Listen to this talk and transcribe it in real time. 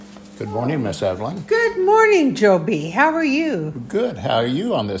Good morning, Miss Evelyn. Good morning, Joe B. How are you? Good. How are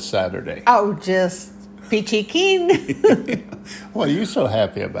you on this Saturday? Oh, just peachy keen. What are you so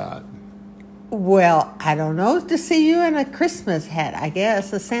happy about? Well, I don't know. To see you in a Christmas hat, I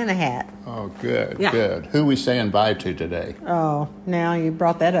guess, a Santa hat. Oh, good, Yeah. good. Who we saying bye to today? Oh, now you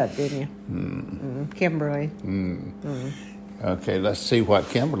brought that up, didn't you? Kimberly. Okay, let's see what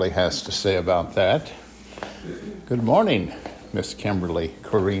Kimberly has to say about that. Good morning, Miss Kimberly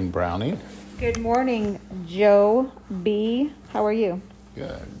Corrine Browning. Good morning, Joe B. How are you?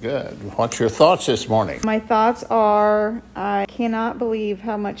 Good, good. What's your thoughts this morning? My thoughts are I cannot believe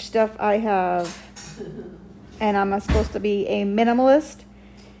how much stuff I have. And I'm supposed to be a minimalist.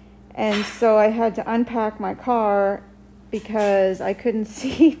 And so I had to unpack my car because I couldn't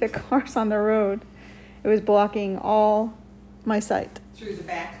see the cars on the road. It was blocking all my sight. Through the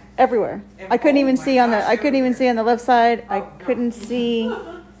back. Everywhere. I couldn't even see on the left side. I couldn't see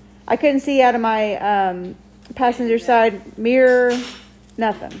out of my passenger side mirror.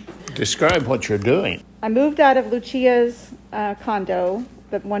 Nothing. Describe what you're doing. I moved out of Lucia's condo,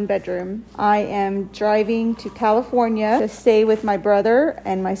 the one bedroom. I am driving to California to stay with my brother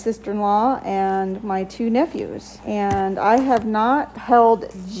and my sister-in-law and my two nephews. And I have not held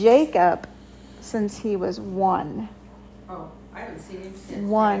Jacob since he was 1. Oh, I haven't seen him since.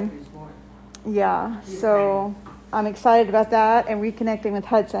 1. Yeah, so I'm excited about that and reconnecting with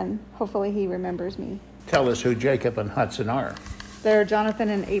Hudson. Hopefully he remembers me. Tell us who Jacob and Hudson are. They're Jonathan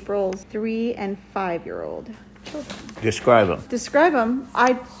and April's 3 and 5-year-old children. Describe them. Describe them?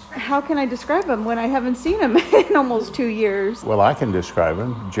 How can I describe them when I haven't seen them in almost 2 years? Well, I can describe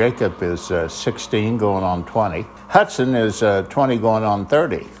him. Jacob is 16 going on 20. Hudson is 20 going on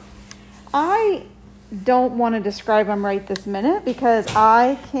 30. I don't want to describe them right this minute because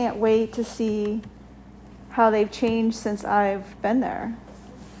I can't wait to see how they've changed since I've been there.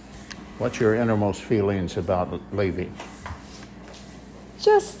 What's your innermost feelings about leaving?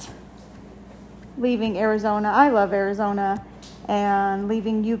 Just leaving Arizona. I love Arizona. And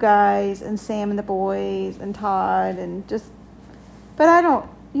leaving you guys and Sam and the boys and Todd and but I don't,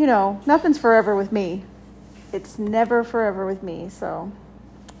 nothing's forever with me. It's never forever with me. So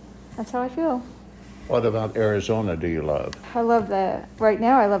that's how I feel. What about Arizona do you love? Right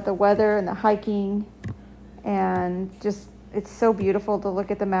now I love the weather and the hiking and just, it's so beautiful to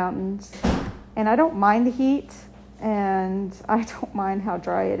look at the mountains. And I don't mind the heat. And I don't mind how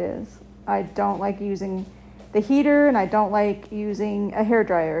dry it is. I don't like using the heater and I don't like using a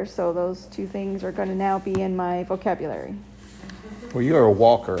hairdryer. So those two things are going to now be in my vocabulary. Well, you're a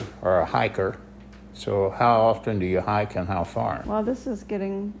walker or a hiker. So how often do you hike and how far? Well, this is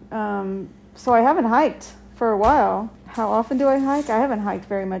getting... so I haven't hiked for a while. How often do I hike? I haven't hiked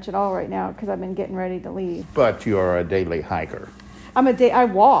very much at all right now because I've been getting ready to leave. But you're a daily hiker. I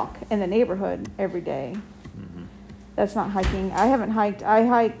walk in the neighborhood every day. That's not hiking. I haven't hiked. I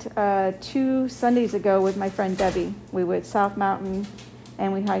hiked 2 Sundays ago with my friend Debbie. We went South Mountain,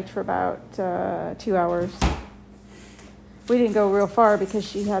 and we hiked for about 2 hours. We didn't go real far because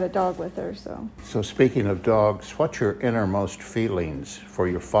she had a dog with her. So speaking of dogs, what's your innermost feelings for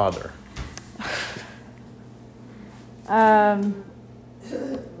your father? Right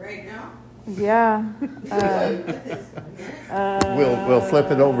now? Yeah. We'll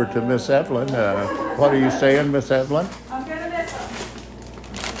flip it over to Miss Evelyn. What are you saying, Miss Evelyn? I'm gonna miss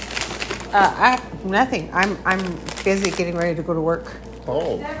him. Nothing. I'm busy getting ready to go to work.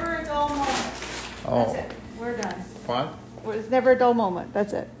 Oh. Never a dull moment. Oh. That's it. We're done. What? It's never a dull moment.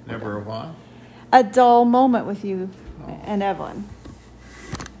 That's it. Never a what? A dull moment with you and Evelyn.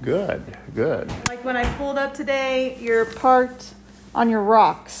 Good, good. Like when I pulled up today, you're parked on your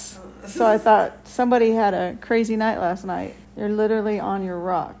rocks. So I thought somebody had a crazy night last night. You're literally on your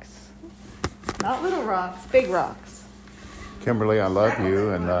rocks. Not little rocks, big rocks. Kimberly, I love you,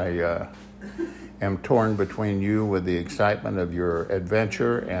 and I am torn between you with the excitement of your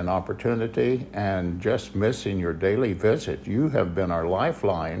adventure and opportunity and just missing your daily visit. You have been our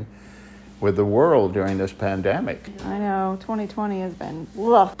lifeline with the world during this pandemic. I know, 2020 has been,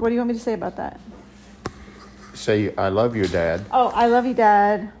 ugh. What do you want me to say about that? Say, I love you, Dad. Oh, I love you,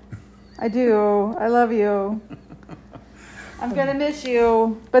 Dad. I do. I love you. I'm going to miss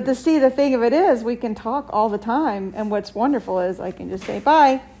you. But the thing of it is, we can talk all the time. And what's wonderful is I can just say,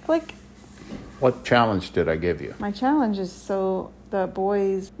 bye, click. What challenge did I give you? My challenge is so the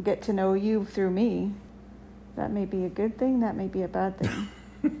boys get to know you through me. That may be a good thing. That may be a bad thing.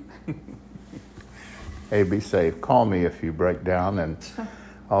 Hey, be safe. Call me if you break down, and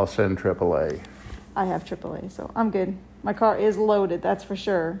I'll send AAA. I have AAA, so I'm good. My car is loaded, that's for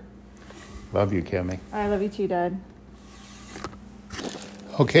sure. Love you, Kimmy. I love you too, Dad.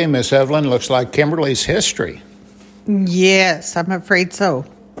 Okay, Miss Evelyn, looks like Kimberly's history. Yes, I'm afraid so.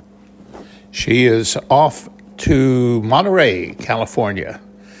 She is off to Monterey, California,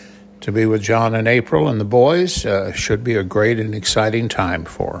 to be with John and April and the boys. Should be a great and exciting time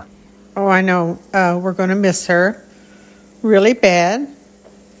for her. Oh, I know. We're going to miss her really bad.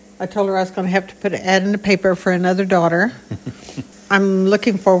 I told her I was going to have to put an ad in the paper for another daughter. I'm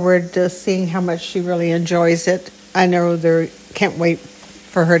looking forward to seeing how much she really enjoys it. I know can't wait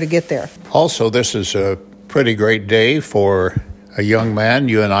for her to get there. Also, this is a pretty great day for a young man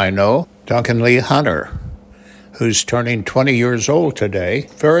you and I know, Duncan Lee Hunter, who's turning 20 years old today.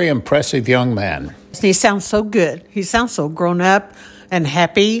 Very impressive young man. He sounds so good. He sounds so grown up and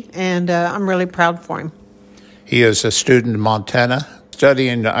happy, and I'm really proud for him. He is a student in Montana,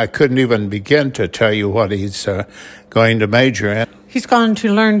 studying. I couldn't even begin to tell you what he's going to major in. He's going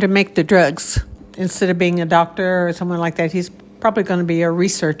to learn to make the drugs. Instead of being a doctor or someone like that, he's probably going to be a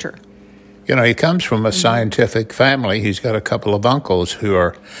researcher. You know, he comes from a scientific family. He's got a couple of uncles who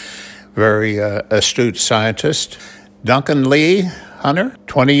are very astute scientists. Duncan Lee Hunter,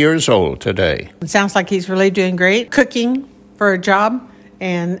 20 years old today. It sounds like he's really doing great, cooking for a job,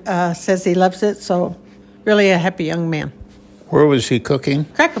 and says he loves it, so really a happy young man. Where was he cooking?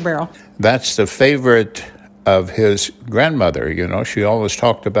 Cracker Barrel. That's the favorite of his grandmother. You know, she always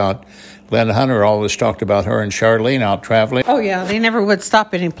talked about, Lynn Hunter always talked about her and Charlene out traveling. Oh, yeah, they never would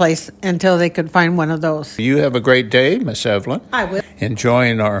stop any place until they could find one of those. You have a great day, Miss Evelyn. I will.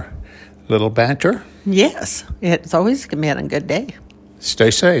 Enjoying our little banter. Yes, it's always been a good day.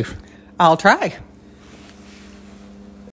 Stay safe. I'll try.